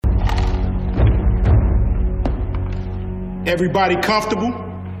Everybody comfortable?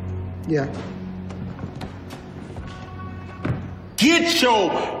 Yeah. Get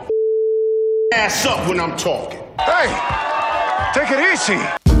your ass up when I'm talking. Hey, take it easy.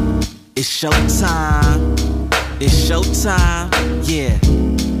 It's showtime. It's showtime. Yeah.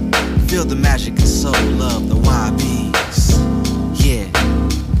 Feel the magic and soul of the YBs. Yeah.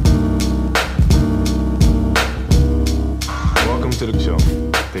 Welcome to the show.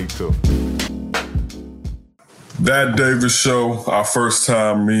 Take two. That Davis Show, our first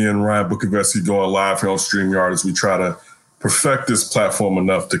time, me and Ryan Bukoveski going live here on StreamYard as we try to perfect this platform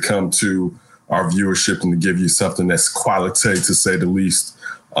enough to come to our viewership and to give you something that's quality, to say the least.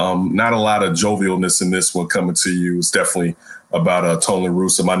 Not a lot of jovialness in this one coming to you. It's definitely about Tony La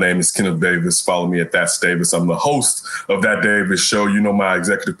Russa. My name is Kenneth Davis. Follow me at That's Davis. I'm the host of That Davis Show. You know my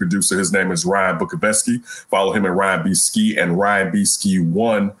executive producer. His name is Ryan Bukoveski. Follow him at Ryan B. Ski and Ryan B. Ski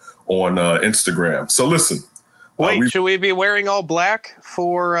 1 on Instagram. So listen. Wait, should we be wearing all black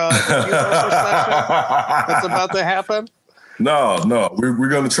for the funeral procession that's about to happen? No. We're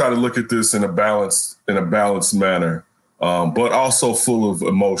going to try to look at this in a balanced manner, but also full of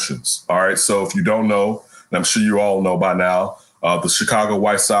emotions. All right. So if you don't know, and I'm sure you all know by now, the Chicago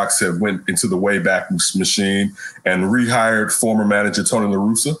White Sox have went into the Wayback Machine and rehired former manager Tony La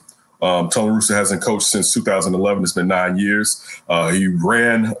Russa. Tony La Russa hasn't coached since 2011. It's been 9 years. He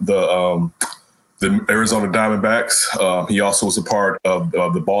ran the Arizona Diamondbacks. He also was a part of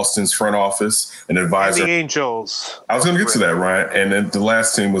the Boston's front office, an advisor. And the Angels. I was going to get to that, Ryan. And then the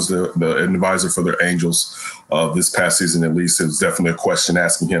last team was the advisor for the Angels this past season, at least. It was definitely a question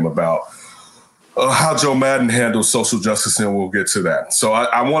asking him about how Joe Madden handles social justice, and we'll get to that. So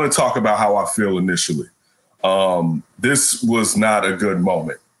I want to talk about how I feel initially. This was not a good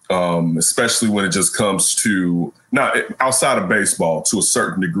moment. Especially when it just comes to outside of baseball to a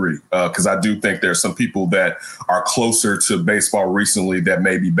certain degree, because I do think there are some people that are closer to baseball recently that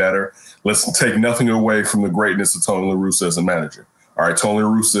may be better. Let's take nothing away from the greatness of Tony La Russa as a manager. All right, Tony La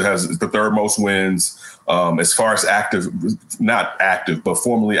Russa has the third most wins as far as not active, but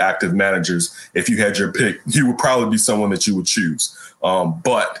formerly active managers. If you had your pick, he would probably be someone that you would choose.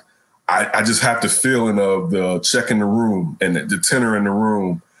 But I just have the feeling of the check in the room and the tenor in the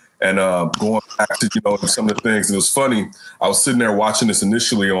room. And going back to, some of the things. And it was funny. I was sitting there watching this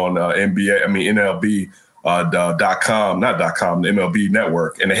initially on MLB.com, the MLB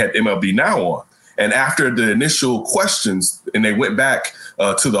network, and they had MLB Now on. And after the initial questions, and they went back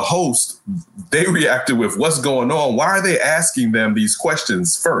to the host, they reacted with, what's going on? Why are they asking them these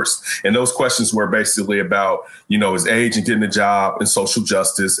questions first? And those questions were basically about, his age and getting a job and social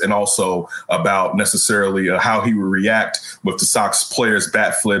justice, and also about necessarily how he would react with the Sox players'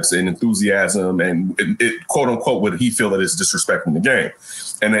 bat flips and enthusiasm and it, quote unquote, would he feel that it's disrespecting the game?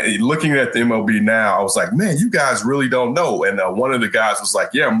 And looking at the MLB Now, I was like, man, you guys really don't know. And one of the guys was like,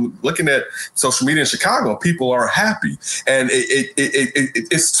 yeah, I'm looking at social media in Chicago, and people are happy. And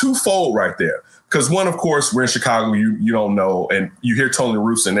it's twofold right there. Because one, of course, we're in Chicago, you don't know, and you hear Tony La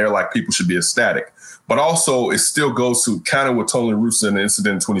Russa, and they're like, people should be ecstatic. But also, it still goes to kind of what Tony La Russa in the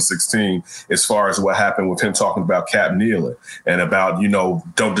incident in 2016, as far as what happened with him talking about Cap kneeling and about,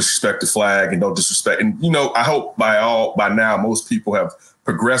 don't disrespect the flag and don't disrespect. And, I hope by now, most people have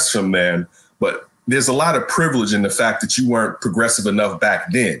progressed from then. But there's a lot of privilege in the fact that you weren't progressive enough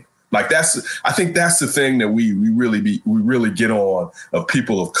back then. Like I think that's the thing that we really get on of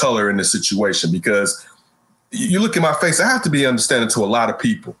people of color in this situation, because you look at my face, I have to be understanding to a lot of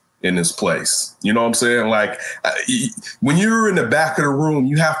people in this place. You know what I'm saying? Like when you're in the back of the room,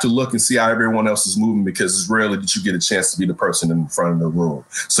 you have to look and see how everyone else is moving, because it's rarely that you get a chance to be the person in front of the room.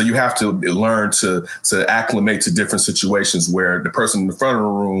 So you have to learn to acclimate to different situations where the person in the front of the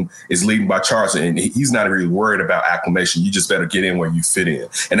room is leading by charge, and he's not really worried about acclimation. You just better get in where you fit in.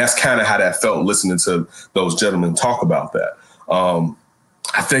 And that's kind of how that felt listening to those gentlemen talk about that.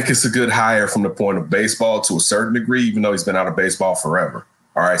 I think it's a good hire from the point of baseball to a certain degree, even though he's been out of baseball forever.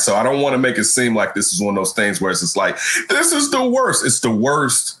 All right. So I don't want to make it seem like this is one of those things where it's just like, this is the worst. It's the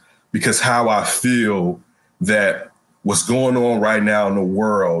worst because how I feel that what's going on right now in the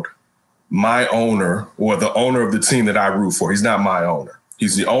world, my owner, or the owner of the team that I root for, he's not my owner.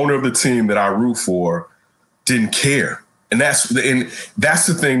 He's the owner of the team that I root for, didn't care. And that's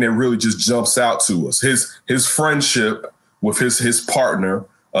the thing that really just jumps out to us. His friendship with his partner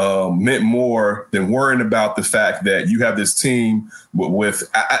meant more than worrying about the fact that you have this team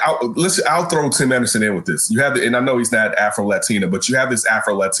I'll throw Tim Anderson in with this. You have and I know he's not Afro-Latina, but you have this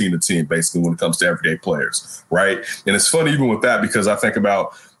Afro-Latina team basically when it comes to everyday players, right? And it's funny even with that, because I think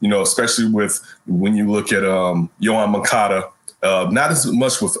about, especially with when you look at Yoan Moncada Not as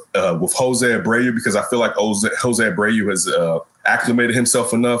much with Jose Abreu, because I feel like Jose Abreu has acclimated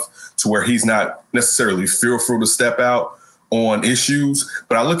himself enough to where he's not necessarily fearful to step out on issues.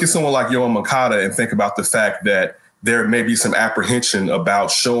 But I look at someone like Yoan Moncada and think about the fact that there may be some apprehension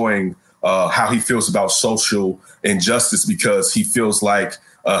about showing how he feels about social injustice, because he feels like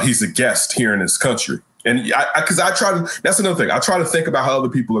he's a guest here in this country. And that's another thing. I try to think about how other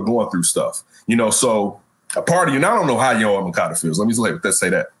people are going through stuff, so a part of you, and I don't know how Yoan Moncada feels. Let's say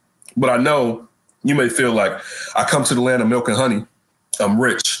that. But I know you may feel like, I come to the land of milk and honey. I'm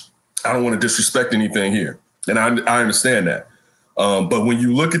rich. I don't want to disrespect anything here. And I understand that. But when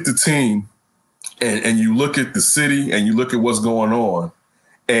you look at the team and you look at the city and you look at what's going on,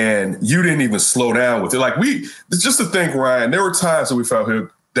 and you didn't even slow down with it. Just to think, Ryan, there were times that we felt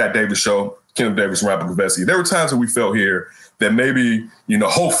here, that Davis show, Kenneth Davis, Ryan Gavesky, there were times that we felt here that maybe,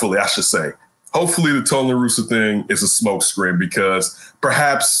 hopefully the Tony La Russa thing is a smokescreen, because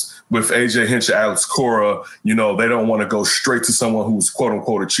perhaps with AJ Hinch and Alex Cora, they don't want to go straight to someone who's quote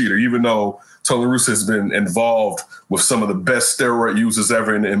unquote a cheater, even though Tony La Russa has been involved with some of the best steroid users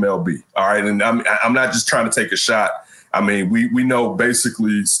ever in the MLB. All right. And I'm not just trying to take a shot. I mean, we know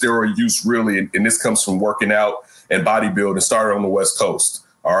basically steroid use really, and this comes from working out and bodybuilding, started on the West Coast.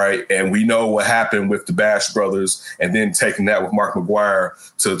 All right. And we know what happened with the Bash brothers and then taking that with Mark McGwire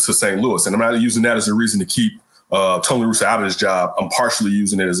to St. Louis. And I'm not using that as a reason to keep Tony La Russa out of his job. I'm partially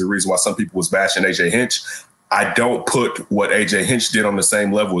using it as a reason why some people was bashing AJ Hinch. I don't put what AJ Hinch did on the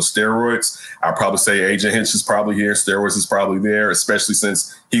same level as steroids. I'd probably say AJ Hinch is probably here. Steroids is probably there, especially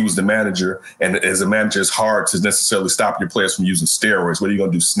since he was the manager. And as a manager, it's hard to necessarily stop your players from using steroids. What are you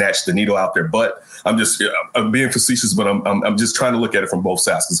going to do? Snatch the needle out their butt? I'm being facetious, but I'm just trying to look at it from both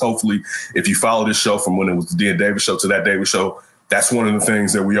sides. Because hopefully, if you follow this show from when it was the Dean Davis show to that Davis show, that's one of the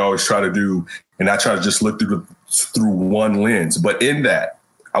things that we always try to do. And I try to just look through one lens. But in that,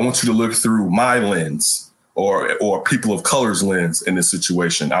 I want you to look through my lens, or people of color's lens in this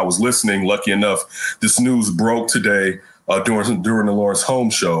situation. I was listening, lucky enough, this news broke today during the Lawrence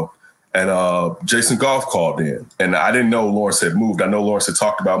Holmes show, and Jason Goff called in. And I didn't know Lawrence had moved. I know Lawrence had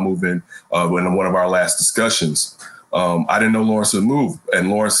talked about moving in one of our last discussions. I didn't know Lawrence had moved,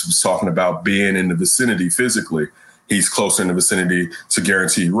 and Lawrence was talking about being in the vicinity physically. He's closer in the vicinity to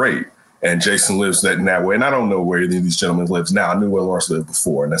guaranteed rate. And Jason lives in that way. And I don't know where any of these gentlemen lives now. I knew where Lawrence lived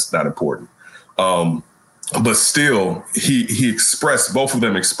before, and that's not important. But still, both of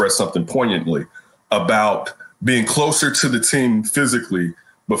them expressed something poignantly about being closer to the team physically,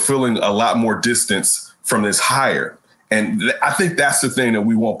 but feeling a lot more distance from this hire. And I think that's the thing that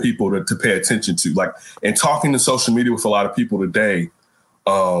we want people to pay attention to. Like, in talking to social media with a lot of people today,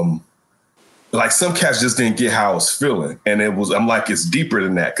 like, some cats just didn't get how I was feeling. And I'm like, it's deeper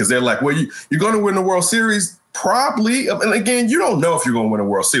than that. Because they're like, well, you're going to win the World Series? Probably. And again, you don't know if you're going to win a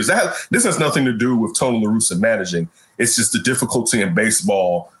World Series. This has nothing to do with Tony La Russa managing. It's just the difficulty in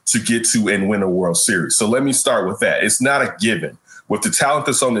baseball to get to and win a World Series. So let me start with that. It's not a given. With the talent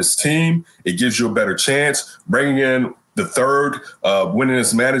that's on this team, it gives you a better chance. Bringing in the third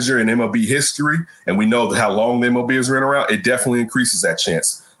winningest manager in MLB history, and we know how long the MLB has run around, it definitely increases that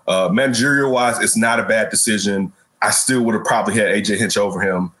chance. Managerial-wise, it's not a bad decision. I still would have probably had AJ Hinch over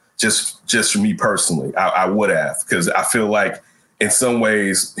him. Just for me personally, I would have, because I feel like in some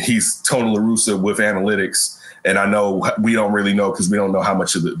ways he's Tony La Russa with analytics. And I know we don't really know, because we don't know how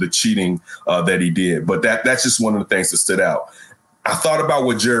much of the cheating that he did. But that's just one of the things that stood out. I thought about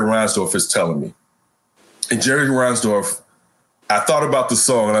what Jerry Reinsdorf is telling me. And Jerry Reinsdorf, I thought about the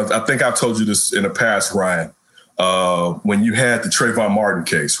song, and I think I've told you this in the past, Ryan, when you had the Trayvon Martin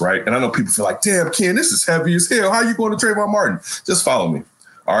case, right? And I know people feel like, damn, Ken, this is heavy as hell. How are you going to Trayvon Martin? Just follow me.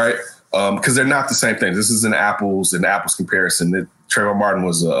 All right, because they're not the same thing. This is an apples comparison. Trayvon Martin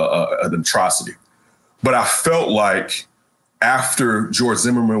was an atrocity. But I felt like after George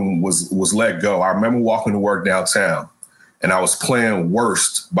Zimmerman was let go, I remember walking to work downtown, and I was playing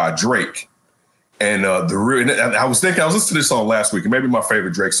 "Worst" by Drake. And I was listening to this song last week, and maybe my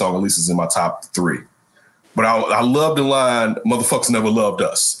favorite Drake song, at least, is in my top 3. But I love the line, "Motherfuckers never loved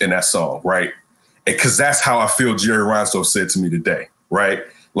us" in that song, right? Because that's how I feel Jerry Reinsdorf said to me today. Right?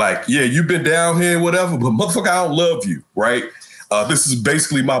 Like, yeah, you've been down here, whatever, but motherfucker, I don't love you, right? This is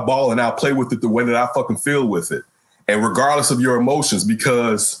basically my ball, and I'll play with it the way that I fucking feel with it. And regardless of your emotions,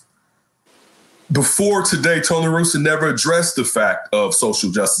 because before today, Tony La Russa never addressed the fact of social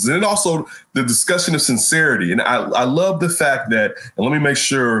justice. And then also the discussion of sincerity. And I love the fact that, and let me make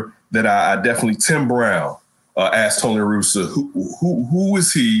sure that I definitely, Tim Brown asked Tony La Russa, who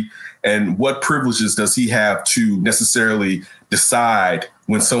is he and what privileges does he have to necessarily decide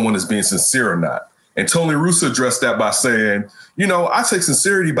when someone is being sincere or not? And Tony Russo addressed that by saying, you know, I take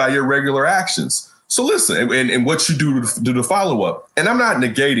sincerity by your regular actions. So listen, and what you do to follow up. And I'm not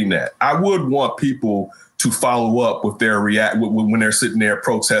negating that. I would want people to follow up with their when they're sitting there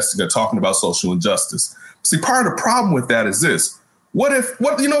protesting or talking about social injustice. See, part of the problem with that is this. If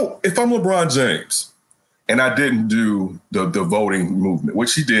I'm LeBron James and I didn't do the voting movement,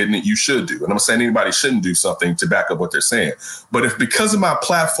 which he did and you should do, and I'm not saying anybody shouldn't do something to back up what they're saying, but if because of my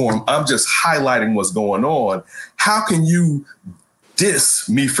platform, I'm just highlighting what's going on, how can you diss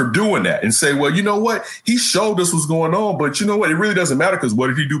me for doing that and say, well, you know what? He showed us what's going on, but you know what? It really doesn't matter because what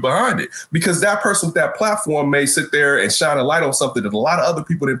did he do behind it? Because that person with that platform may sit there and shine a light on something that a lot of other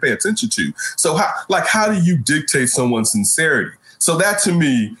people didn't pay attention to. So how do you dictate someone's sincerity? So that to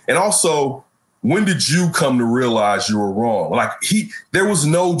me, and also, when did you come to realize you were wrong? Like there was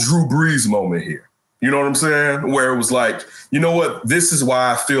no Drew Brees moment here. You know what I'm saying? Where it was like, you know what? This is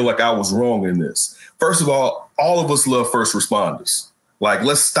why I feel like I was wrong in this. First of all of us love first responders. Like,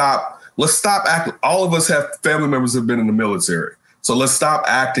 let's stop acting. All of us have family members who have been in the military. So let's stop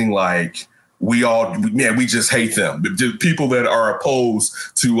acting like we just hate them. The people that are opposed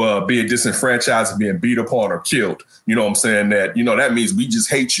to being disenfranchised and being beat upon or killed. You know what I'm saying? That, you know, that means we just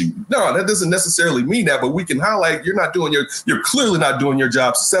hate you. No, that doesn't necessarily mean that, but we can highlight you're clearly not doing your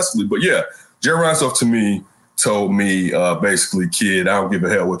job successfully. But yeah, Jerry Reinsdorf to me told me basically, kid, I don't give a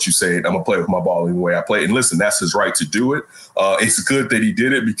hell what you say. I'm going to play with my ball any way I play. And listen, that's his right to do it. It's good that he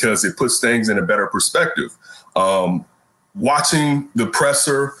did it because it puts things in a better perspective. Watching the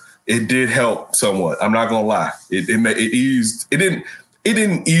presser, it did help somewhat. I'm not going to lie. It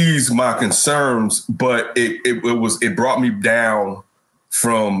didn't ease my concerns, but it brought me down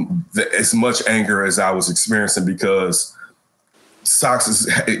from as much anger as I was experiencing because Sox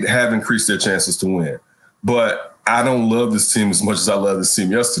have increased their chances to win. But I don't love this team as much as I love this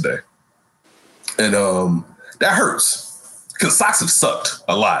team yesterday. And that hurts because Sox have sucked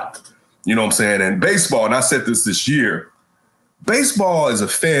a lot. You know what I'm saying? And baseball, and I said this year, baseball as a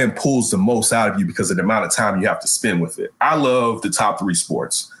fan pulls the most out of you because of the amount of time you have to spend with it. I love the top three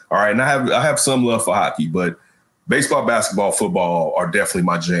sports. All right. And I have some love for hockey, but baseball, basketball, football are definitely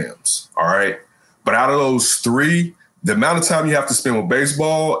my jams. All right. But out of those three, the amount of time you have to spend with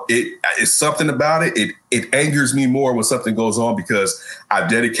baseball, it's something about it. It angers me more when something goes on because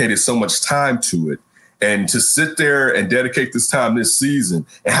I've dedicated so much time to it. And to sit there and dedicate this time this season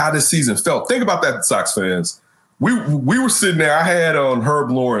and how this season felt. Think about that, Sox fans. We were sitting there. I had on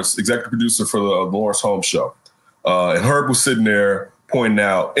Herb Lawrence, executive producer for the Lawrence Holmes Show. And Herb was sitting there pointing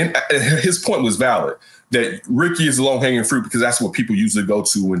out, and his point was valid, that Ricky is low-hanging fruit because that's what people usually go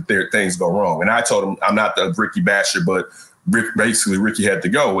to when things go wrong. And I told him I'm not the Ricky basher, but basically Ricky had to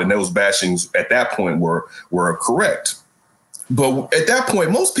go. And those bashings at that point were correct. But at that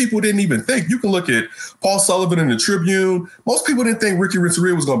point, most people didn't even think. You can look at Paul Sullivan in the Tribune. Most people didn't think Ricky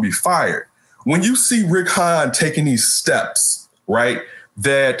Renteria was going to be fired. When you see Rick Hahn taking these steps, right,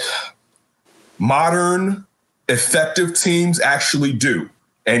 that modern, effective teams actually do,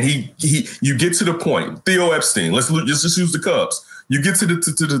 and you get to the point, Theo Epstein, let's just use the Cubs. You get to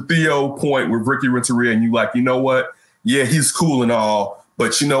the Theo point with Ricky Renteria, and you like, you know what? Yeah, he's cool and all,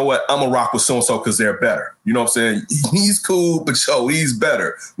 but you know what? I'm going to rock with so-and-so because they're better. You know what I'm saying? He's cool, but he's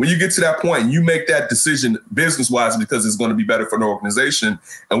better. When you get to that point and you make that decision business-wise because it's going to be better for the organization,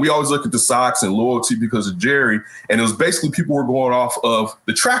 and we always look at the Sox and loyalty because of Jerry, and it was basically people were going off of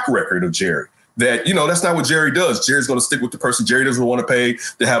the track record of Jerry. That, you know, that's not what Jerry does. Jerry's going to stick with the person Jerry doesn't want to pay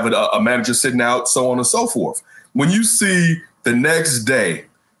to have a manager sitting out, so on and so forth. When you see the next day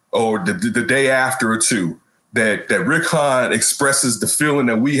or the day after or two, that Rick Hahn expresses the feeling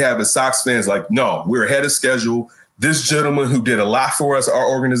that we have as Sox fans, like, no, we're ahead of schedule. This gentleman who did a lot for us, our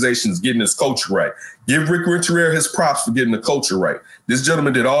organization, is getting his culture right. Give Rick Renteria his props for getting the culture right. This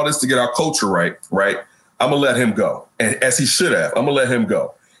gentleman did all this to get our culture right? I'm going to let him go. And as he should have, I'm going to let him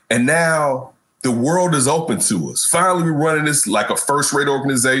go. And now the world is open to us. Finally, we're running this like a first-rate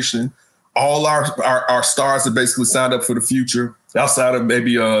organization. All our stars are basically signed up for the future, outside of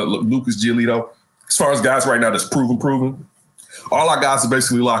maybe Lucas Giolito. As far as guys right now that's proven, all our guys are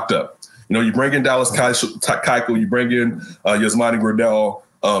basically locked up. You know, you bring in Dallas Keuchel, you bring in Yasmani Grandal,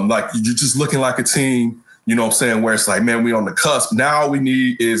 like you're just looking like a team, you know what I'm saying, where it's like, man, we on the cusp. Now all we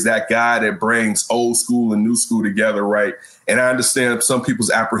need is that guy that brings old school and new school together, right? And I understand some people's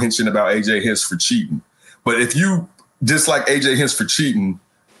apprehension about A.J. Hinch for cheating. But if you dislike A.J. Hinch for cheating,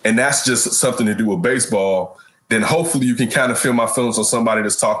 and that's just something to do with baseball, then hopefully you can kind of feel my feelings on somebody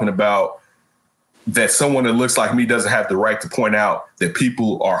that's talking about that someone that looks like me doesn't have the right to point out that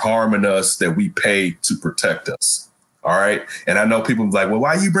people are harming us that we pay to protect us. All right. And I know people are like, well,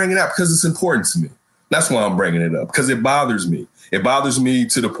 why are you bringing it up? Because it's important to me. That's why I'm bringing it up, because it bothers me. It bothers me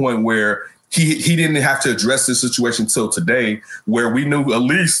to the point where he didn't have to address this situation till today, where we knew at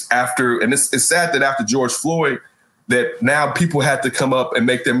least after, and it's sad that after George Floyd, that now people had to come up and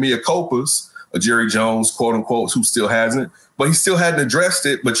make their mea culpas. Jerry Jones, quote unquote, who still hasn't, but he still hadn't addressed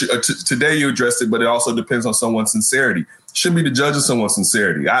it. But today you addressed it, but it also depends on someone's sincerity. Shouldn't be the judge of someone's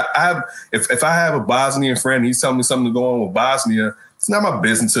sincerity. If I have a Bosnian friend and he's telling me something to go on with Bosnia, it's not my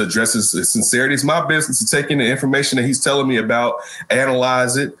business to address his sincerity. It's my business to take in the information that he's telling me about,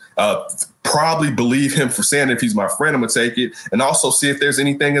 analyze it, probably believe him for saying if he's my friend, I'm going to take it, and also see if there's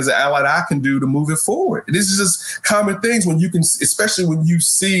anything as an ally that I can do to move it forward. This is just common things when you can, especially when you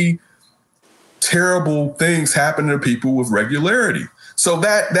see terrible things happen to people with regularity. So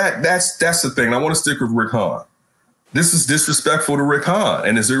that's the thing. I want to stick with Rick Hahn. This is disrespectful to Rick Hahn.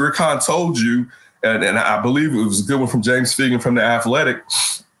 And as Rick Hahn told you, and I believe it was a good one from James Fegan from The Athletic,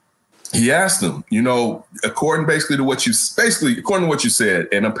 he asked him, according to what you said,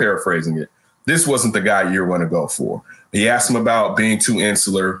 and I'm paraphrasing it, this wasn't the guy you were going to go for. He asked him about being too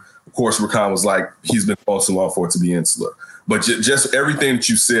insular. Of course, Rick Hahn was like, he's been called too long for it to be insular. But just everything that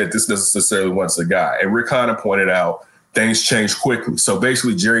you said, this doesn't necessarily want the guy. And Rick Hahn pointed out things change quickly. So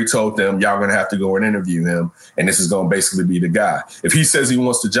basically, Jerry told them, y'all going to have to go and interview him. And this is going to basically be the guy. If he says he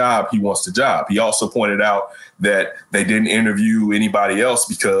wants the job, he wants the job. He also pointed out that they didn't interview anybody else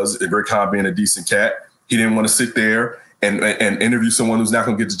because Rick Hahn being a decent cat, he didn't want to sit there and interview someone who's not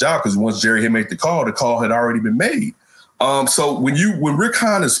going to get the job, because once Jerry had made the call had already been made. So when Rick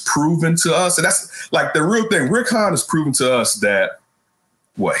Hahn has proven to us, and that's like the real thing, Rick Hahn has proven to us that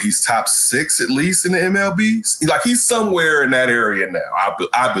he's top 6 at least in the MLB. Like he's somewhere in that area now,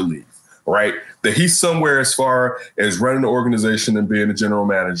 I believe, right? That he's somewhere as far as running the organization and being a general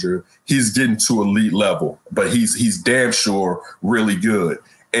manager. He's getting to elite level, but he's damn sure really good,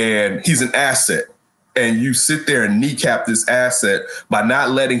 and he's an asset. And you sit there and kneecap this asset by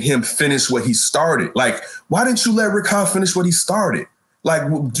not letting him finish what he started. Like, why didn't you let Rick Hahn finish what he started? Like,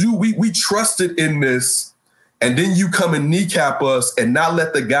 we trusted in this, and then you come and kneecap us and not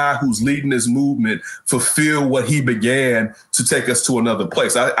let the guy who's leading this movement fulfill what he began to take us to another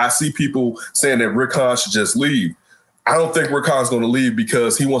place. I see people saying that Rick Hahn should just leave. I don't think Rick Hahn's going to leave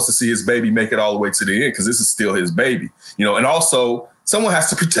because he wants to see his baby make it all the way to the end, because this is still his baby, and also someone has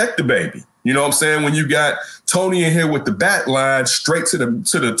to protect the baby. You know what I'm saying? When you got Tony in here with the bat line straight to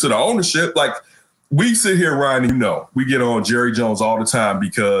the ownership, like we sit here, Ryan, we get on Jerry Jones all the time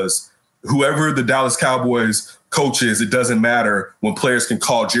because whoever the Dallas Cowboys coach is, it doesn't matter when players can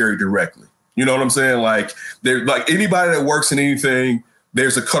call Jerry directly. You know what I'm saying? Like they're like anybody that works in anything,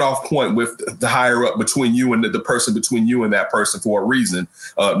 there's a cutoff point with the higher up between you and the person between you and that person for a reason.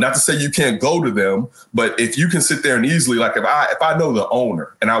 Not to say you can't go to them, but if you can sit there and easily, like if I know the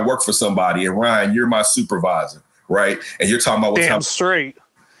owner and I work for somebody, and Ryan, you're my supervisor, right? And you're talking about what damn time straight.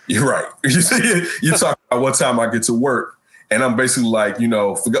 You're right. You're talking about what time I get to work. And I'm basically like,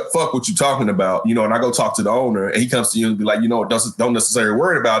 fuck what you're talking about, and I go talk to the owner, and he comes to you and be like, don't necessarily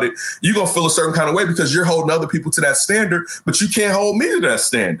worry about it. You're going to feel a certain kind of way because you're holding other people to that standard, but you can't hold me to that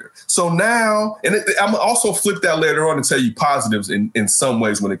standard. So now, and I'm also flip that later on and tell you positives in some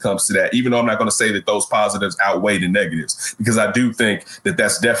ways when it comes to that, even though I'm not going to say that those positives outweigh the negatives, because I do think that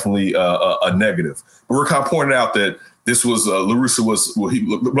that's definitely a negative. But Rick Hahn pointed out that this was, La Russa was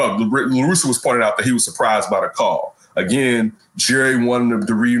pointing out that he was surprised by the call. Again, Jerry wanted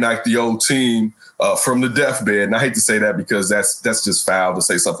to reunite the old team from the deathbed. And I hate to say that because that's just foul to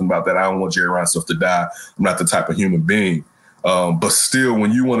say something about that. I don't want Jerry Reinsdorf to die. I'm not the type of human being. But still,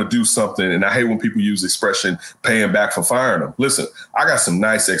 when you want to do something, and I hate when people use the expression paying back for firing them. Listen, I got some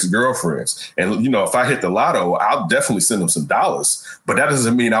nice ex-girlfriends. And, if I hit the lotto, I'll definitely send them some dollars. But that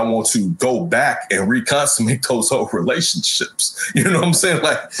doesn't mean I want to go back and reconsummate those old relationships. You know what I'm saying?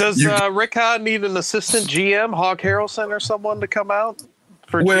 Like, does Rick Hahn need an assistant GM, Hawk Harrelson or someone to come out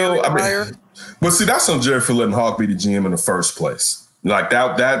for Jerry to hire? Well, see, that's on Jerry for letting Hawk be the GM in the first place. Like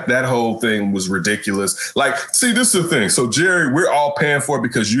that whole thing was ridiculous. Like, see, this is the thing. So, Jerry, we're all paying for it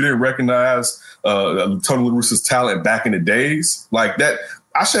because you didn't recognize Tony La Russa's talent back in the days. Like that,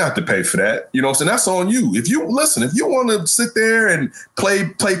 I shouldn't have to pay for that. So that's on you. If you want to sit there and play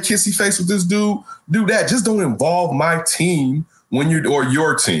kissy face with this dude, do that. Just don't involve my team or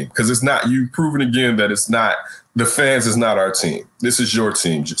your team, because it's not. You've proven again that it's not. The fans is not our team. This is your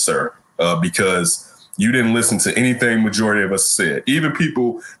team, sir. Because you didn't listen to anything majority of us said. Even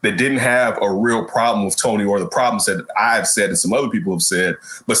people that didn't have a real problem with Tony or the problems that I've said and some other people have said,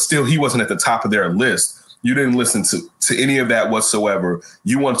 but still he wasn't at the top of their list. You didn't listen to any of that whatsoever.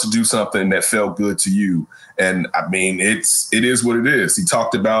 You wanted to do something that felt good to you. And I mean, it is what it is. He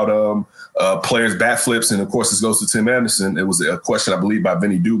talked about players' bat flips, and of course, this goes to Tim Anderson. It was a question, I believe, by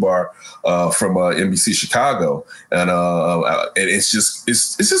Vinny Dubar from NBC Chicago, and it's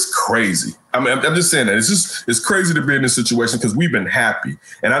just crazy. I mean, I'm just saying that it's crazy to be in this situation because we've been happy,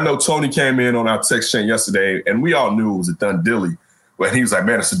 and I know Tony came in on our text chain yesterday, and we all knew it was a done dilly. But he was like,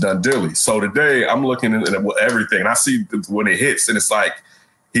 man, it's a done dilly. So today I'm looking at everything, and I see when it hits, and it's like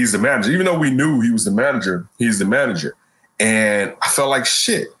he's the manager. Even though we knew he was the manager, he's the manager. And I felt like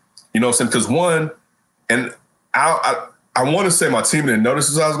shit. You know what I'm saying? Because one, and I want to say my team didn't know this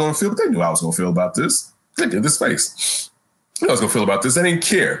is how I was going to feel, but they knew how I was going to feel about this. They did this face. They knew I was going to feel about this. They didn't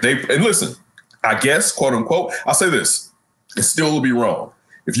care. And listen, I guess, quote unquote, I'll say this. It still will be wrong.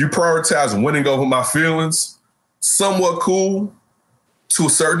 If you prioritize winning over my feelings, somewhat cool, to a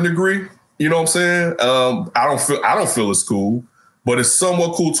certain degree, you know what I'm saying? I don't feel it's cool, but it's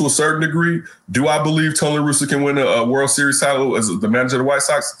somewhat cool to a certain degree. Do I believe Tony La Russa can win a World Series title as the manager of the White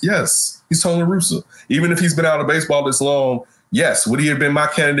Sox? Yes, he's Tony La Russa. Even if he's been out of baseball this long, yes. Would he have been my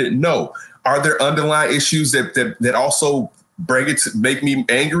candidate? No. Are there underlying issues that also bring it to make me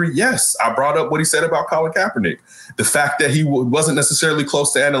angry? Yes. I brought up what he said about Colin Kaepernick. The fact that he wasn't necessarily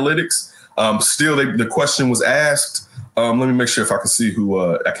close to analytics. Still, the question was asked. Let me make sure if I can see who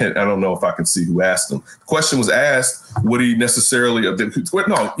I don't know if I can see who asked him. The question was asked, would he necessarily no,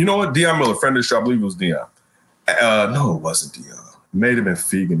 you know what? Deion Miller, friend of the show, I believe it was Deion. No, it wasn't Deion. It may have been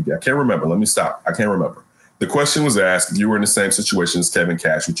Fegan. I can't remember. Let me stop. I can't remember. The question was asked, if you were in the same situation as Kevin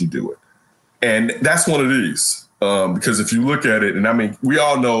Cash, would you do it? And that's one of these. Because if you look at it, and I mean, we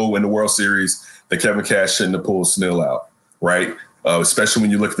all know in the World Series that Kevin Cash shouldn't have pulled Snell out, right? Especially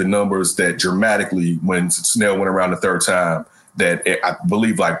when you look at the numbers that dramatically, when Snell went around the third time, that I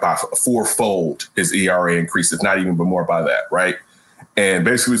believe like by fourfold his ERA increased, if not even more by that, right? And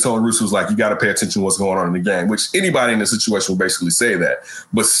basically Tony Russo was like, you got to pay attention to what's going on in the game, which anybody in this situation will basically say that.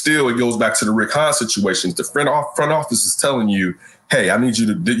 But still, it goes back to the Rick Hahn situation. The front office is telling you, hey, I need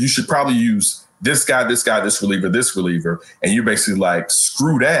you should probably use this guy, this reliever, and you're basically like,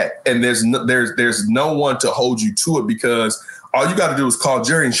 screw that. And there's no one to hold you to it because all you got to do is call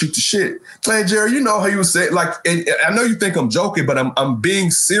Jerry and shoot the shit. Man, Jerry, you know how he was saying, like, and I know you think I'm joking, but I'm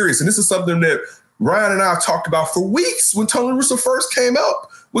being serious. And this is something that Ryan and I have talked about for weeks when Tony Russo first came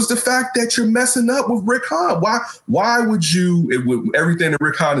up, was the fact that you're messing up with Rick Hahn. Why would you, with everything that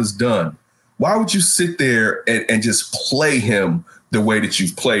Rick Hahn has done, why would you sit there and just play him the way that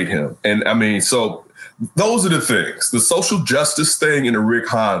you've played him? And I mean, so those are the things, the social justice thing and the Rick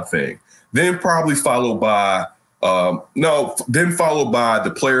Hahn thing, then probably followed by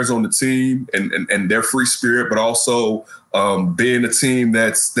the players on the team and their free spirit, but also being a team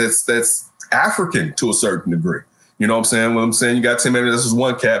that's African to a certain degree. You know what I'm saying? What I'm saying, you got Tim Anderson, this is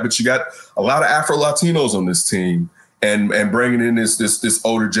one cat, but you got a lot of Afro-Latinos on this team and bringing in this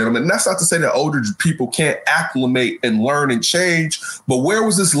older gentleman. And that's not to say that older people can't acclimate and learn and change, but where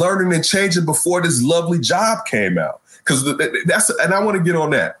was this learning and changing before this lovely job came out? Because and I want to get on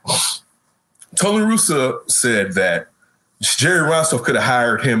that. Tony Russo said that Jerry Reinsdorf could have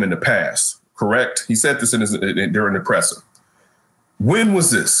hired him in the past, correct? He said this during the presser. When was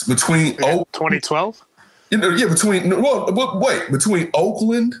this? Between 2012? Between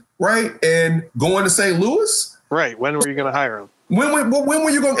Oakland, right, and going to St. Louis? Right. When were you going to hire him? When were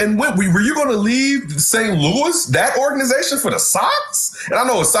you going? And were you going to leave St. Louis, that organization, for the Sox? And I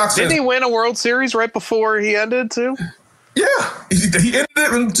know a Sox. Didn't he win a World Series right before he ended too? Yeah, he ended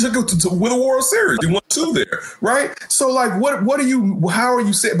it and took it to win a World Series. He won 2 there, right? So, like, how are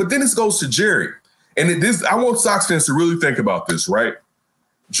you saying? But then this goes to Jerry. And I want Sox fans to really think about this, right?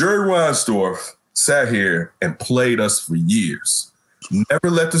 Jerry Reinsdorf sat here and played us for years. Never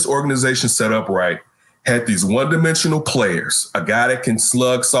let this organization set up right. Had these one-dimensional players, a guy that can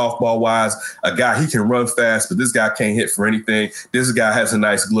slug softball-wise, a guy he can run fast, but this guy can't hit for anything. This guy has a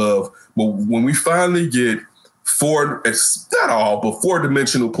nice glove. But when we finally get not all, but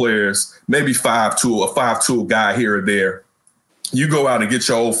 4-dimensional players, maybe 5-tool guy here or there, you go out and get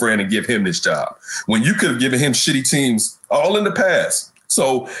your old friend and give him this job when you could have given him shitty teams all in the past.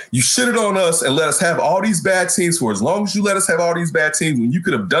 So you shitted on us and let us have all these bad teams for as long as you let us have all these bad teams when you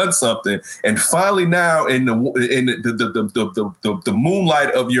could have done something. And finally now in the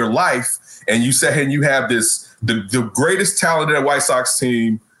moonlight of your life, and you say, and you have the greatest talented White Sox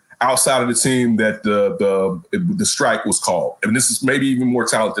team outside of the team that the strike was called. And this is maybe even more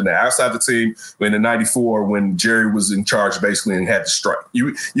talented than that. Outside the team in the 94 when Jerry was in charge basically and had the strike.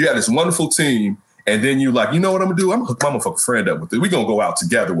 You had this wonderful team, and then you like, you know what I'm going to do? I'm going to hook my motherfucking friend up with it. We're going to go out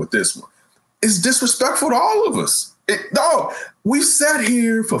together with this one. is disrespectful to all of us. Dog, we sat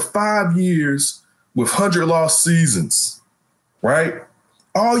here for 5 years with 100 lost seasons, right?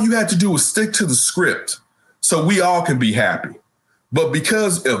 All you had to do was stick to the script so we all can be happy. But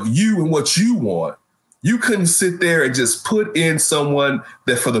because of you and what you want, you couldn't sit there and just put in someone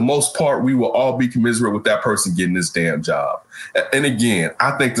that for the most part, we will all be commiserate with that person getting this damn job. And again,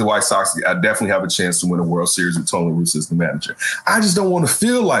 I think the White Sox definitely have a chance to win a World Series with Tony La Russa as the manager. I just don't want to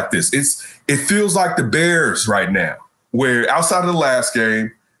feel like this. It feels like the Bears right now, where outside of the last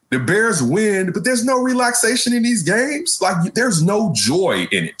game, the Bears win, but there's no relaxation in these games. Like, there's no joy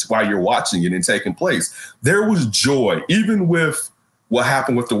in it while you're watching it and taking place. There was joy, even with what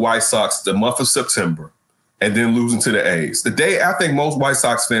happened with the White Sox the month of September and then losing to the A's. I think most White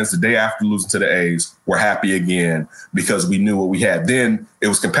Sox fans, the day after losing to the A's, were happy again because we knew what we had. Then it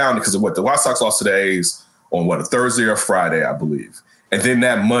was compounded because of what the White Sox lost to the A's on a Thursday or Friday, I believe. And then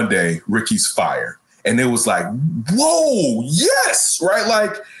that Monday, Ricky's fired. And it was like, whoa, yes, right?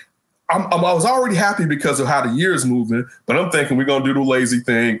 Like, I was already happy because of how the year is moving, but I'm thinking we're going to do the lazy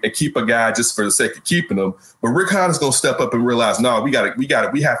thing and keep a guy just for the sake of keeping him. But Rick Hahn is going to step up and realize, no, we have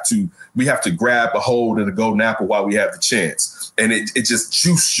to grab a hold of the golden apple while we have the chance. And it just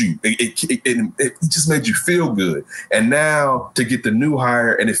juiced you. It just made you feel good. And now to get the new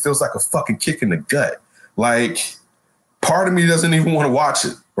hire, and it feels like a fucking kick in the gut. Like, part of me doesn't even want to watch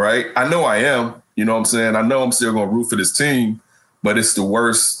it, right? I know I am. You know what I'm saying? I know I'm still going to root for this team. But it's the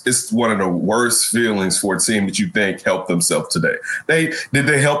worst. It's one of the worst feelings for a team that you think helped themselves today. Did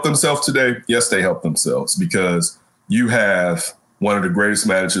they help themselves today? Yes, they helped themselves because you have one of the greatest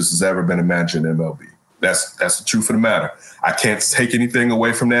managers that's ever been a manager in MLB. That's the truth of the matter. I can't take anything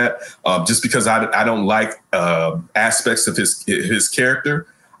away from that. Just because I don't like aspects of his character,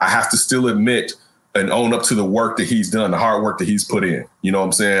 I have to still admit and own up to the work that he's done, the hard work that he's put in. You know what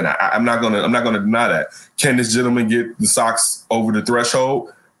I'm saying? I'm not gonna deny that. Can this gentleman get the Sox over the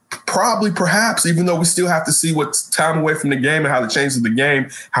threshold? Probably, perhaps, even though we still have to see what's time away from the game and how the change of the game,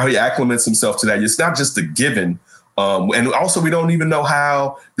 how he acclimates himself to that. It's not just a given. And also, we don't even know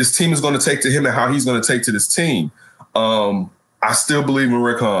how this team is going to take to him and how he's going to take to this team. I still believe in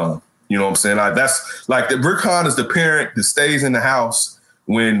Rick Hahn. You know what I'm saying? That's like Rick Hahn is the parent that stays in the house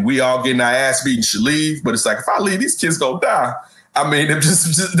when we all getting our ass beaten, should leave. But it's like, if I leave, these kids gonna die. I mean,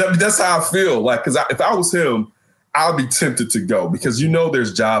 that's how I feel. Like, because if I was him, I'd be tempted to go because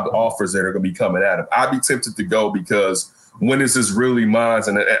there's job offers that are going to be coming at him. I'd be tempted to go because when is this really mine?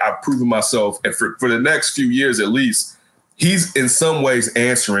 And I've proven myself. And for the next few years, at least, he's in some ways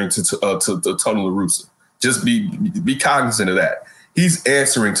answering to Tony La Russa. Just be cognizant of that. He's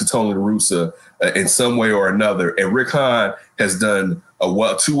answering to Tony La Russa in some way or another. And Rick Hahn has done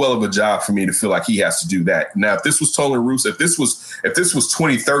too well of a job for me to feel like he has to do that. Now, if this was Tony La Russa, if this was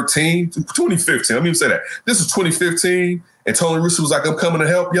 2013, 2015, let me even say that. This was 2015 and Tony La Russa was like, I'm coming to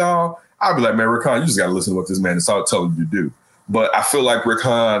help y'all. I'd be like, man, Rick Hahn, you just got to listen to what this man is telling you to do. But I feel like Rick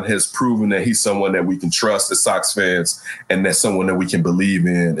Hahn has proven that he's someone that we can trust as Sox fans and that's someone that we can believe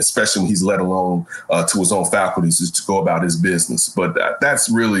in, especially when he's let alone to his own faculties to go about his business. But that's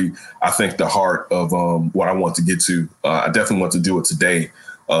really, I think, the heart of what I want to get to. I definitely want to do it today.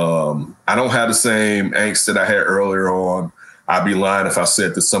 I don't have the same angst that I had earlier on. I'd be lying if I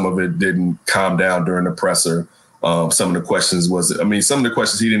said that some of it didn't calm down during the presser. Some of the questions some of the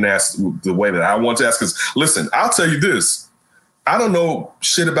questions he didn't ask the way that I want to ask. Because listen, I'll tell you this. I don't know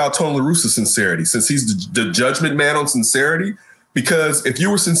shit about Tony La Russa's sincerity since he's the judgment man on sincerity, because if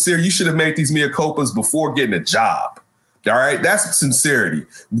you were sincere, you should have made these mea culpas before getting a job. All right. That's sincerity.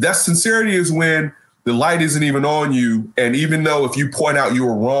 That sincerity is when the light isn't even on you. And even though if you point out you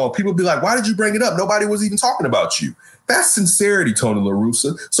were wrong, people be like, why did you bring it up? Nobody was even talking about you. That's sincerity, Tony La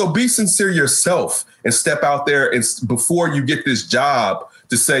Russa. So be sincere yourself and step out there and before you get this job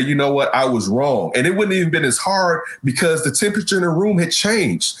to say, you know what, I was wrong. And it wouldn't even been as hard because the temperature in the room had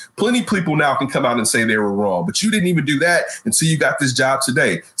changed. Plenty of people now can come out and say they were wrong, but you didn't even do that until you got this job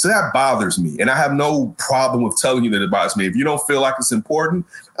today. So that bothers me. And I have no problem with telling you that it bothers me. If you don't feel like it's important,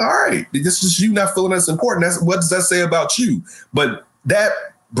 all right, this is you not feeling that's important. What does that say about you? But that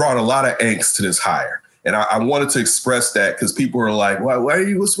brought a lot of angst to this hire. And I wanted to express that because people are like,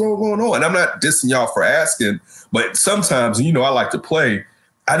 what's wrong going on? And I'm not dissing y'all for asking, but sometimes, I like to play.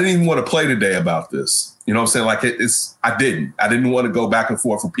 I didn't even want to play today about this. You know what I'm saying? Like I didn't want to go back and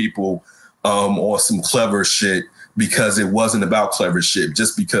forth with people on some clever shit because it wasn't about clever shit.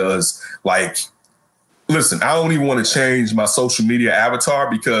 Just because, listen, I don't even want to change my social media avatar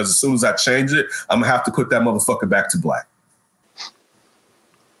because as soon as I change it, I'm going to have to put that motherfucker back to black.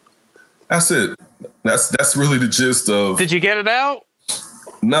 That's it. That's really the gist of. Did you get it out?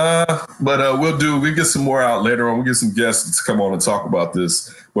 Nah, but we'll get some more out later on. We'll get some guests to come on and talk about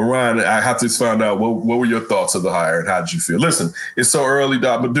this. But Ryan, I have to find out what were your thoughts of the hire and how did you feel? Listen, it's so early,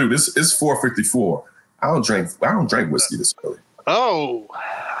 Doc, but dude, it's 4:54. I don't drink whiskey this early. Oh,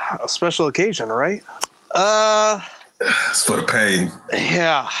 a special occasion, right? It's for the pain.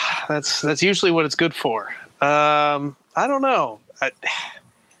 Yeah, that's usually what it's good for. I don't know.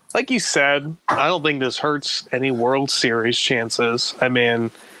 Like you said, I don't think this hurts any World Series chances. I mean,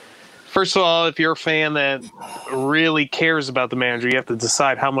 first of all, if you're a fan that really cares about the manager, you have to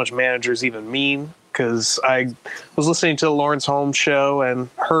decide how much managers even mean. Because I was listening to the Lawrence Holmes show, and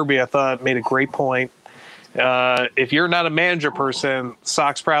Herbie, I thought, made a great point. If you're not a manager person,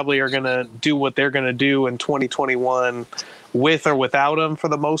 Sox probably are going to do what they're going to do in 2021 with or without him for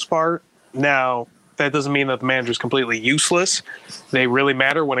the most part. Now, that doesn't mean that the manager is completely useless. They really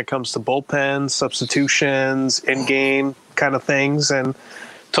matter when it comes to bullpens, substitutions, in-game kind of things. And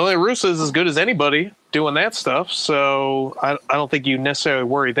Tony La Russa is as good as anybody doing that stuff. So I don't think you necessarily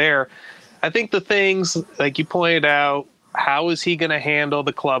worry there. I think the things, like you pointed out, how is he going to handle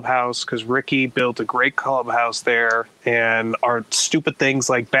the clubhouse? Because Ricky built a great clubhouse there, and are stupid things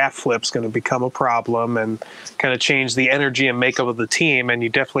like bat flips going to become a problem and kind of change the energy and makeup of the team? And you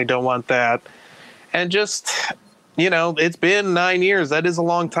definitely don't want that. And just, it's been 9 years. That is a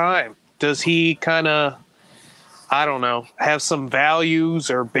long time. Does he kind of, I don't know, have some values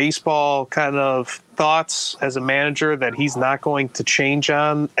or baseball kind of thoughts as a manager that he's not going to change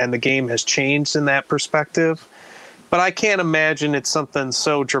on, and the game has changed in that perspective? But I can't imagine it's something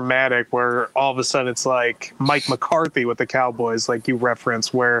so dramatic where all of a sudden it's like Mike McCarthy with the Cowboys, like you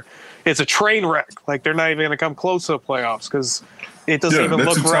referenced, where it's a train wreck. Like they're not even going to come close to the playoffs because it doesn't even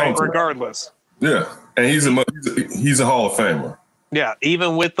look right regardless. Yeah, and he's a Hall of Famer. Yeah,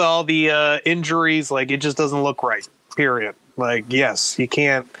 even with all the injuries, like it just doesn't look right, period. Like, yes, you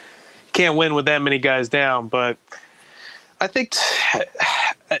can't win with that many guys down, but I think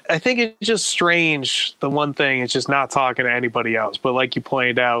it's just strange. The one thing is just not talking to anybody else. But like you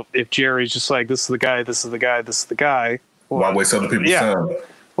pointed out, if Jerry's just like, this is the guy, this is the guy, this is the guy. Well, why waste other people's time?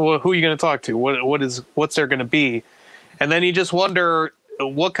 Well, who are you going to talk to? What's there going to be? And then you just wonder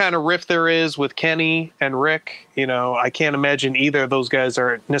what kind of rift there is with Kenny and Rick. I can't imagine either of those guys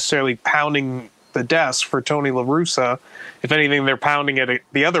are necessarily pounding the desk for Tony La Russa. If anything, they're pounding it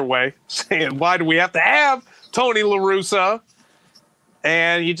the other way, saying, why do we have to have Tony La Russa?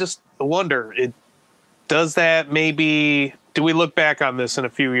 And you just wonder, do we look back on this in a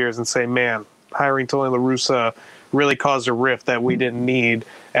few years and say, man, hiring Tony La Russa really caused a rift that we didn't need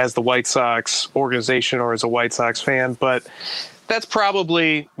as the White Sox organization or as a White Sox fan? But that's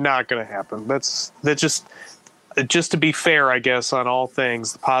probably not going to happen. That's just to be fair, I guess, on all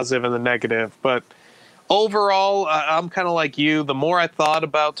things, the positive and the negative. But overall, I'm kind of like you. The more I thought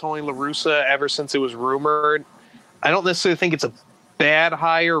about Tony La Russa ever since it was rumored, I don't necessarily think it's a bad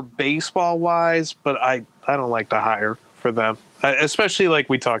hire baseball-wise, but I don't like the hire for them. Especially like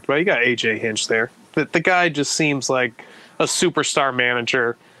we talked about. You got A.J. Hinch there. The guy just seems like a superstar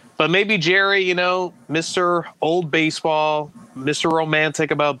manager. But maybe Jerry, Mr. Old Baseball, Mr. Romantic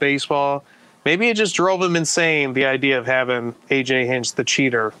about baseball, maybe it just drove him insane, the idea of having A.J. Hinch, the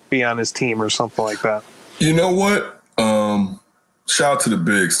cheater, be on his team or something like that. You know what? Shout out to the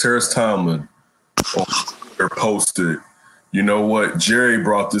bigs. Terrence Tomlin posted, you know what? Jerry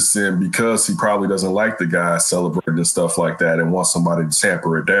brought this in because he probably doesn't like the guy celebrating and stuff like that and wants somebody to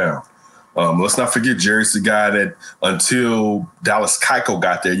tamper it down. Let's not forget Jerry's the guy that until Dallas Keuchel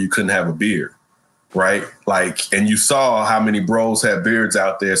got there, you couldn't have a beard, right? And you saw how many bros had beards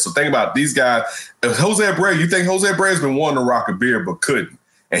out there. So think about these guys. If Jose Abreu, you think Jose Abreu's been wanting to rock a beard but couldn't.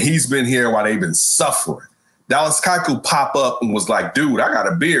 And he's been here while they've been suffering. Dallas Keuchel pop up and was like, dude, I got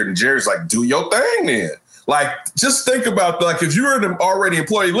a beard. And Jerry's like, do your thing then. Just think about, if you're an already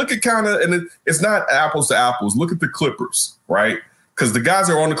employee, look at and it's not apples to apples. Look at the Clippers, right? Because the guys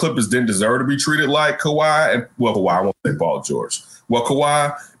that are on the Clippers didn't deserve to be treated like Kawhi. Kawhi, I won't say Paul George. Well,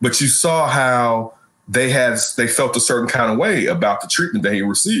 Kawhi, but you saw how they felt a certain kind of way about the treatment that he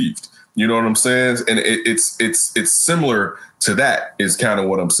received. You know what I'm saying? And it's similar to that is kind of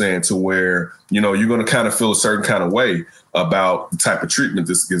what I'm saying, to where, you're going to kind of feel a certain kind of way about the type of treatment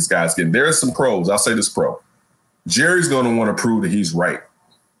this guy's getting. There are some pros. I'll say this pro. Jerry's going to want to prove that he's right.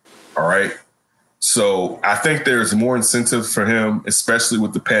 All right. So I think there's more incentive for him, especially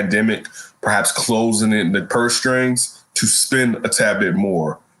with the pandemic, perhaps closing in the purse strings, to spend a tad bit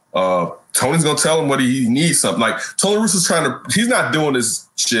more. Tony's going to tell him what he needs something. Like Tony Russo's he's not doing this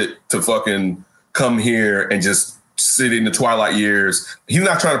shit to fucking come here and just sit in the twilight years. He's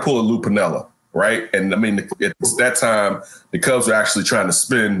not trying to pull a Lou Piniella. right? And I mean, at that time, the Cubs were actually trying to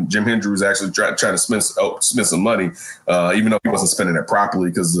spend. Jim Hendry was actually trying to spend some money, even though he wasn't spending it properly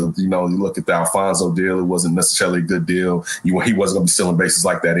because of, you look at the Alfonso deal, it wasn't necessarily a good deal. He wasn't going to be stealing bases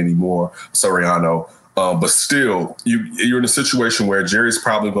like that anymore. Soriano. But still, you're in a situation where Jerry's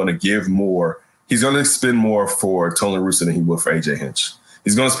probably going to give more. He's going to spend more for Tony La Russa than he would for AJ Hinch.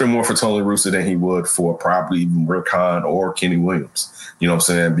 He's going to spend more for Tony La Russa than he would for probably even Rick Hahn or Kenny Williams. You know what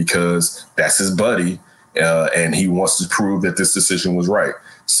I'm saying? Because that's his buddy, and he wants to prove that this decision was right.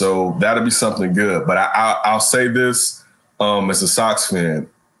 So that'll be something good. But I'll say this, as a Sox fan,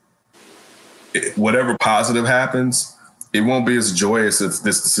 whatever positive happens, it won't be as joyous if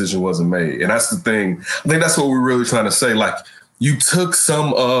this decision wasn't made. And that's the thing. I think that's what we're really trying to say. Like, you took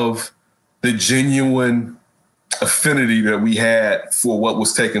some of the genuine affinity that we had for what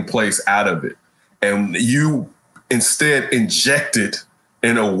was taking place out of it. And you instead injected,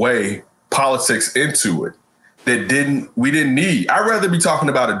 in a way, politics into it that we didn't need. I'd rather be talking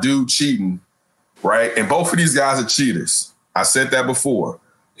about a dude cheating, right? And both of these guys are cheaters. I said that before.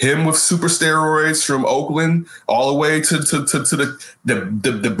 Him with super steroids from Oakland all the way to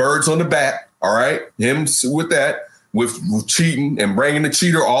the birds on the bat. All right. Him with that, with cheating and bringing the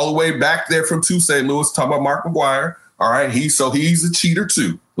cheater all the way back there from St. Louis, talking about Mark McGwire. All right. He's a cheater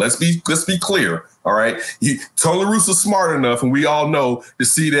too. Let's be clear. All right. Tony La Russa's smart enough, and we all know, to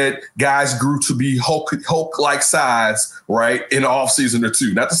see that guys grew to be Hulk-like size, right, in the offseason or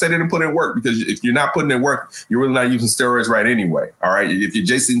two. Not to say they didn't put in work, because if you're not putting in work, you're really not using steroids right anyway. All right. If you're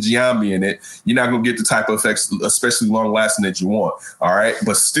Jason Giambi in it, you're not going to get the type of effects, especially long lasting, that you want. All right.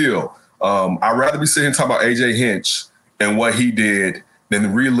 But still, I'd rather be sitting and talking about AJ Hinch and what he did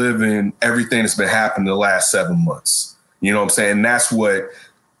than reliving everything that's been happening the last 7 months. You know what I'm saying? That's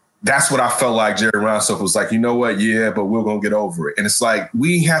what I felt like Jerry Reinsdorf was like, you know what? Yeah, but we're going to get over it. And it's like,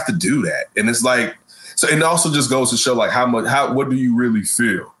 we have to do that. And it's like, so, and it also just goes to show like what do you really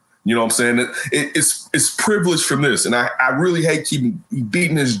feel? You know what I'm saying? It's privilege from this. And I really hate keeping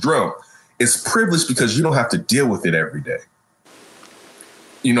beating this drum. It's privilege because you don't have to deal with it every day.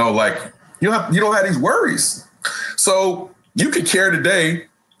 You know, like you don't have these worries. So you can carry the day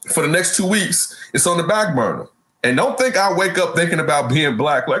for the next 2 weeks. It's on the back burner. And don't think I wake up thinking about being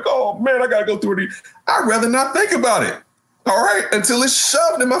black, like, oh, man, I got to go through it. I'd rather not think about it, all right, until it's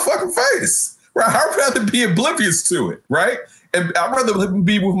shoved in my fucking face, right? I'd rather be oblivious to it, right? And I'd rather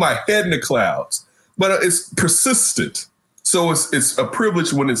be with my head in the clouds. But it's persistent. So it's a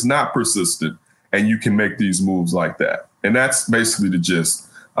privilege when it's not persistent and you can make these moves like that. And that's basically the gist.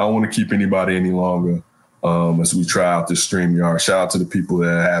 I don't want to keep anybody any longer. As we try out this StreamYard. Shout out to the people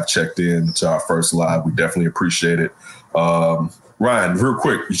that have checked in to our first live. We definitely appreciate it. Ryan, real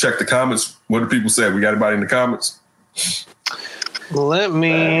quick, you check the comments. What do people say? We got anybody in the comments? Let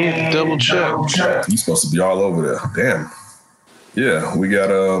me double check. You're supposed to be all over there. Damn. Yeah, we got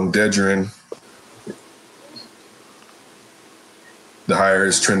Dedrin. The hire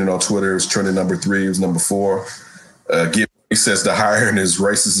is trending on Twitter. It's trending number 3. It was number 4. He says the hiring is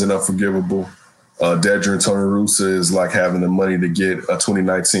racist and unforgivable. Dedrin Tony La Russa is like having the money to get a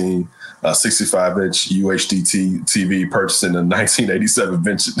 2019 65-inch UHD TV purchasing a 1987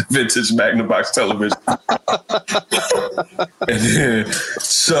 vintage Magnavox television. And then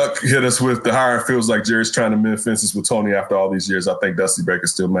Chuck hit us with the hire feels like Jerry's trying to mend fences with Tony after all these years. I think Dusty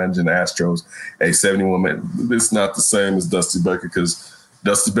Baker's still managing the Astros. A 71 man. It's not the same as Dusty Baker because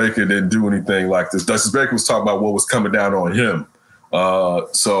Dusty Baker didn't do anything like this. Dusty Baker was talking about what was coming down on him.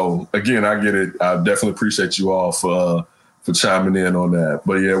 So again, I get it. I definitely appreciate you all for chiming in on that.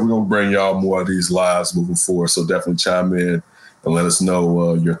 But yeah, we're going to bring y'all more of these lives moving forward. So definitely chime in and let us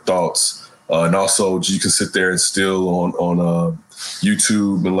know your thoughts. And also you can sit there and still on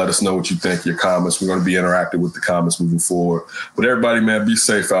YouTube and let us know what you think, your comments. We're going to be interactive with the comments moving forward. But everybody, man, be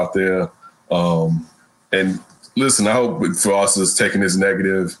safe out there. And listen, I hope for us that's taking this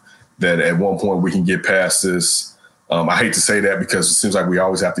negative that at one point we can get past this. I hate to say that because it seems like we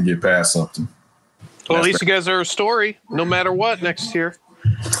always have to get past something. Well, at least you guys are a story, no matter what, next year.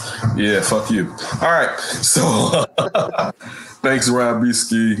 Yeah, fuck you. All right. So thanks, Ryan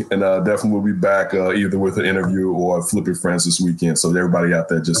Bieski. And definitely we'll be back either with an interview or Flipping Friends this weekend. So everybody out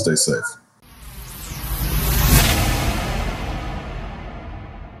there, just stay safe.